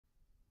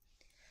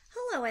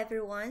Hello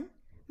everyone,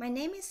 my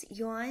name is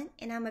Yuan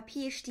and I'm a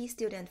PhD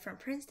student from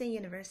Princeton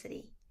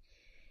University.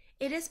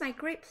 It is my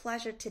great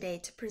pleasure today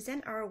to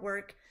present our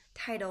work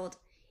titled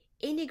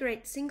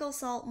Integrate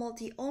Single-Cell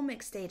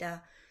Multi-Omics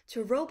Data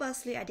to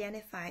Robustly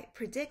Identify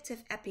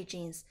Predictive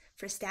Epi-genes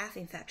for Staph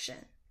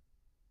infection.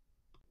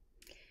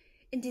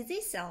 In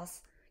disease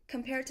cells,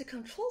 compared to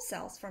control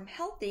cells from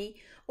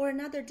healthy or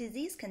another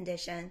disease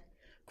condition,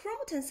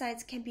 chromatin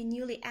sites can be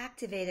newly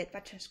activated by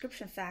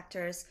transcription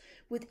factors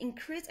with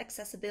increased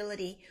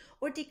accessibility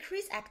or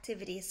decreased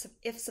activity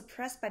if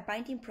suppressed by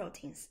binding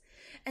proteins,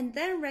 and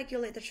then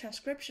regulate the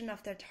transcription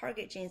of their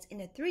target genes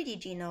in a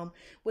 3D genome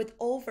with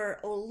over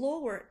or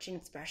lower gene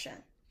expression.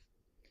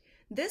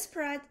 This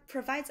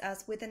provides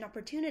us with an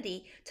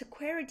opportunity to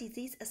query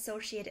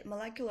disease-associated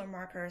molecular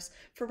markers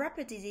for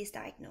rapid disease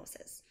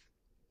diagnosis.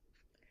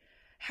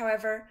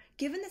 However,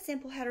 given the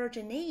sample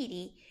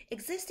heterogeneity,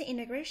 existing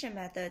integration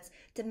methods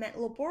demand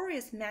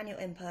laborious manual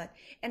input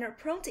and are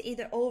prone to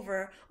either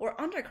over or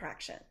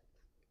undercorrection.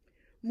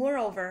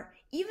 Moreover,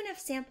 even if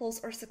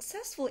samples are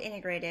successfully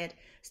integrated,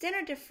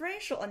 standard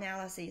differential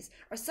analyses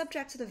are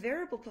subject to the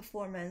variable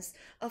performance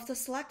of the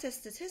selected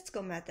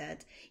statistical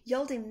method,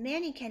 yielding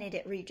many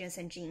candidate regions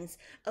and genes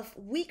of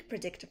weak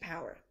predictive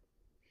power.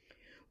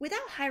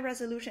 Without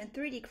high-resolution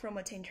 3D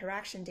chromatin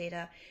interaction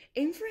data,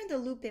 inferring the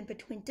looping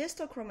between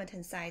distal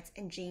chromatin sites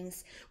and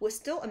genes was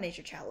still a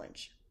major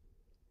challenge.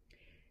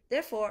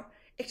 Therefore,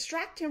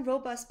 extracting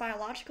robust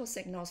biological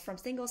signals from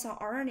single-cell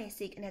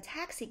RNA-seq and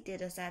ATAC-seq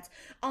datasets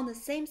on the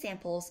same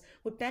samples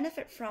would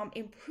benefit from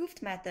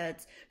improved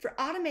methods for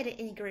automated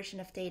integration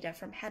of data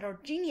from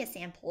heterogeneous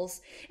samples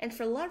and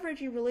for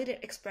leveraging related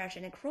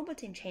expression and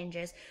chromatin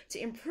changes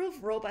to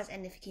improve robust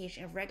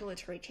identification of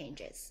regulatory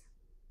changes.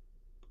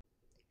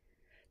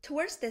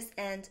 Towards this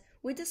end,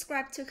 we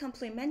describe two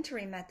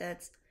complementary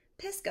methods,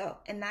 Pisco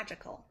and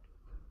Magical.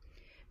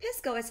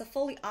 Pisco is a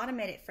fully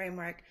automated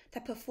framework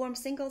that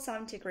performs single-cell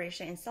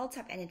integration and cell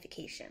type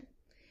identification.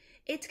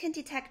 It can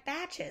detect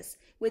batches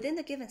within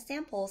the given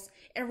samples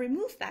and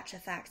remove batch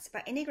effects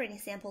by integrating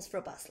samples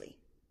robustly.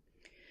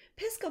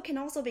 Pisco can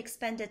also be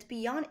expanded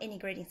beyond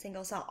integrating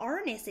single-cell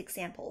RNA-seq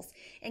samples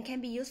and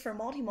can be used for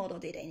multimodal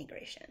data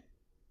integration.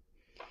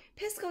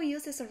 Pisco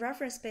uses a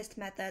reference-based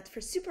method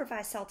for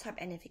supervised cell type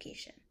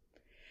identification.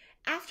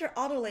 After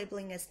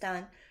auto-labeling is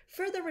done,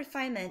 further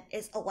refinement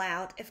is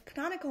allowed if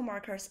canonical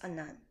markers are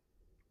none.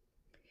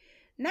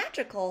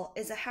 Magical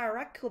is a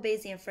hierarchical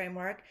Bayesian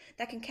framework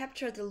that can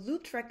capture the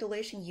looped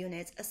regulation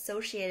units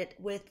associated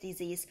with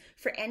disease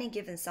for any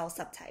given cell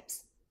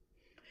subtypes.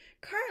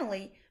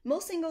 Currently,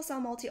 most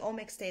single-cell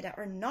multi-omics data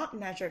are not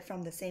measured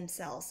from the same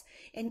cells,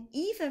 and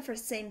even for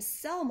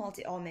same-cell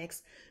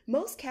multi-omics,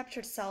 most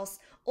captured cells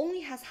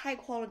only has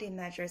high-quality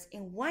measures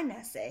in one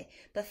assay,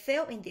 but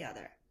fail in the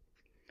other.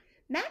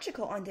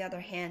 Magical, on the other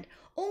hand,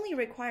 only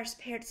requires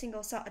paired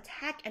single-cell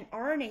ATAC and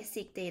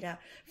RNA-seq data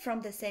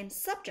from the same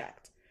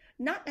subject,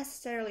 not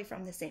necessarily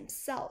from the same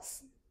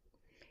cells.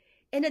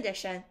 In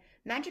addition,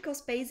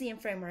 Magical's Bayesian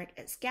framework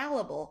is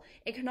scalable.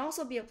 It can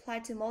also be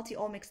applied to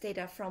multi-omics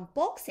data from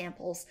bulk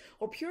samples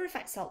or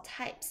purified cell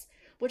types,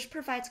 which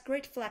provides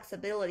great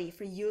flexibility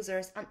for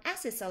users on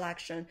assay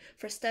selection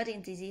for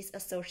studying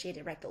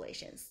disease-associated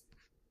regulations.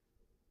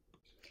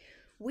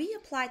 We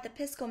applied the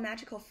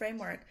Pisco-Magical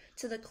framework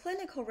to the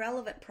clinical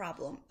relevant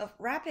problem of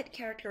rapid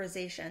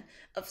characterization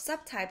of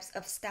subtypes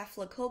of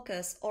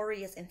Staphylococcus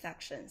aureus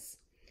infections.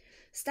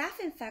 Staph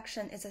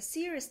infection is a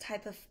serious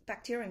type of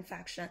bacterial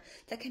infection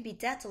that can be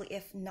deadly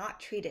if not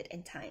treated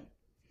in time.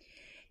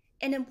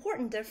 An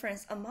important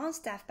difference among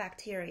Staph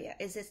bacteria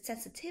is its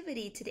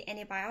sensitivity to the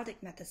antibiotic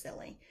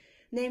methicillin,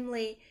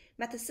 namely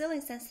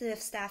methicillin-sensitive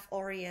Staph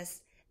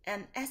aureus,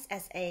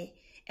 MSSA,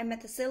 and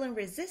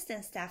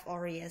methicillin-resistant Staph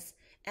aureus,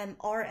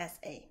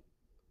 MRSA.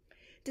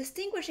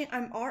 Distinguishing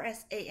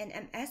MRSA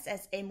and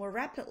MSSA more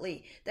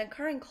rapidly than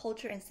current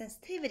culture and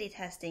sensitivity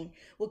testing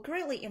will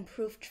greatly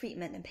improve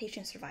treatment and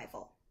patient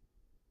survival.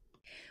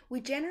 We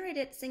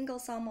generated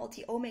single-cell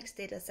multi-omics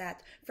dataset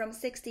from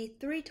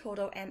 63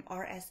 total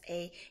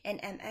MRSA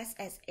and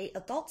MSSA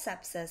adult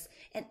sepsis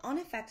and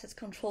unaffected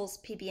controls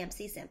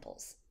PBMC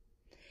samples.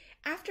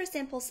 After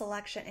sample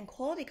selection and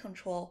quality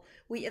control,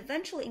 we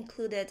eventually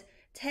included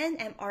 10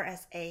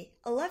 MRSA,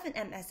 11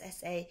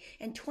 MSSA,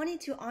 and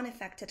 22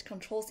 unaffected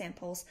control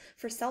samples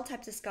for cell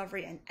type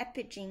discovery and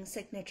epi-gene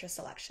signature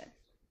selection.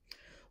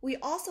 We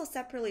also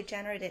separately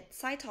generated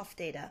CyTOF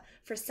data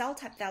for cell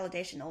type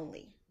validation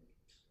only.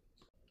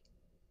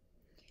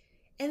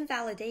 In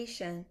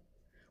validation,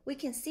 we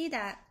can see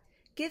that,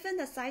 given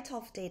the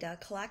CyTOF data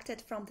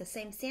collected from the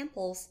same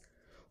samples,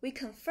 we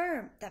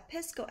confirm that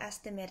Pisco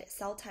estimated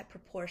cell type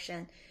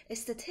proportion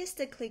is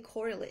statistically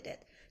correlated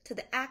to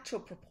the actual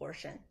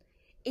proportion,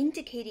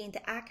 indicating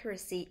the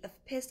accuracy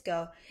of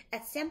Pisco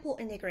at sample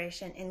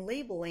integration and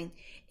labeling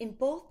in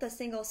both the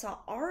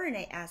single-cell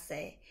RNA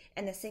assay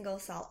and the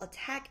single-cell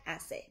ATAC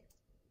assay.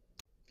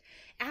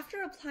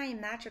 After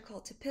applying Magical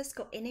to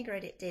Pisco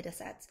integrated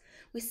datasets,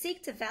 we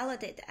seek to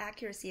validate the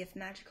accuracy of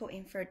Magical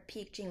inferred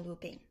peak gene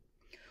looping.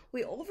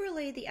 we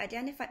overlay the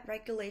identified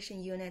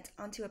regulation unit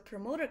onto a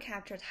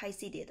promoter-captured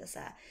Hi-C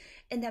dataset,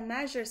 and that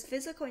measures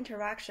physical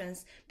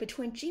interactions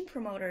between gene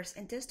promoters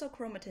and distal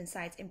chromatin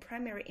sites in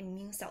primary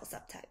immune cell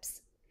subtypes.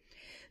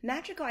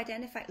 Magical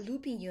identified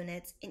looping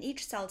units in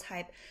each cell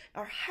type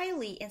are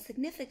highly and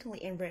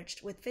significantly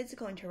enriched with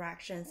physical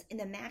interactions in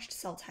the matched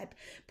cell type,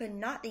 but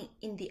not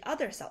in the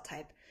other cell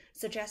type,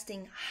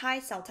 suggesting high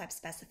cell type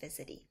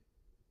specificity.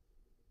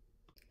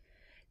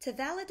 To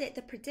validate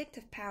the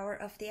predictive power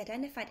of the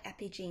identified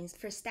epi-genes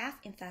for Staph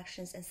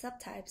infections and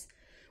subtypes,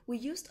 we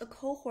used a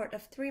cohort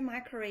of 3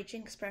 microarray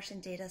gene expression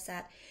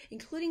dataset,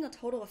 including a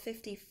total of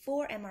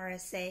 54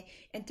 MRSA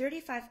and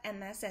 35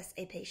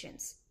 MSSA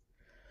patients.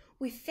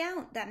 We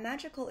found that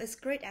Magical is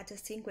great at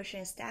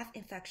distinguishing Staph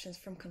infections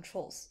from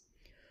controls.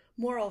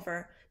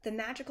 Moreover, the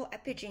Magical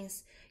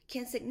epi-genes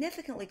can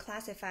significantly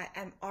classify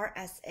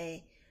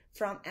MRSA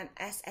from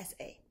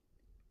MSSA.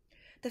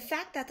 The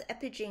fact that the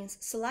epi-genes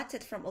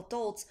selected from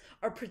adults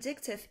are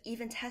predictive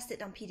even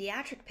tested on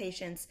pediatric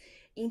patients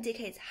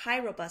indicates high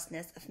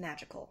robustness of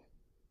Magical.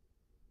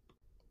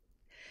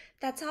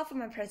 That's all for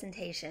my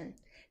presentation.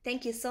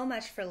 Thank you so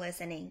much for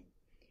listening.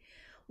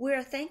 We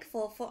are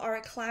thankful for our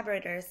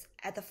collaborators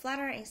at the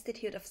Flatiron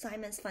Institute of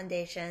Simons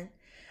Foundation,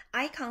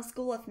 Icahn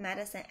School of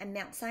Medicine at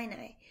Mount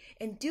Sinai,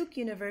 and Duke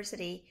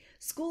University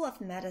School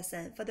of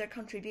Medicine for their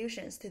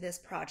contributions to this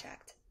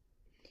project.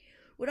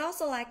 We'd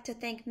also like to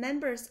thank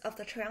members of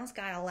the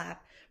Transgaia Lab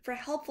for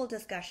helpful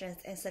discussions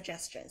and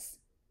suggestions.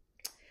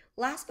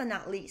 Last but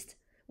not least,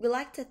 we'd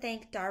like to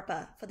thank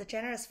DARPA for the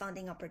generous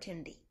funding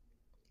opportunity.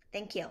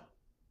 Thank you.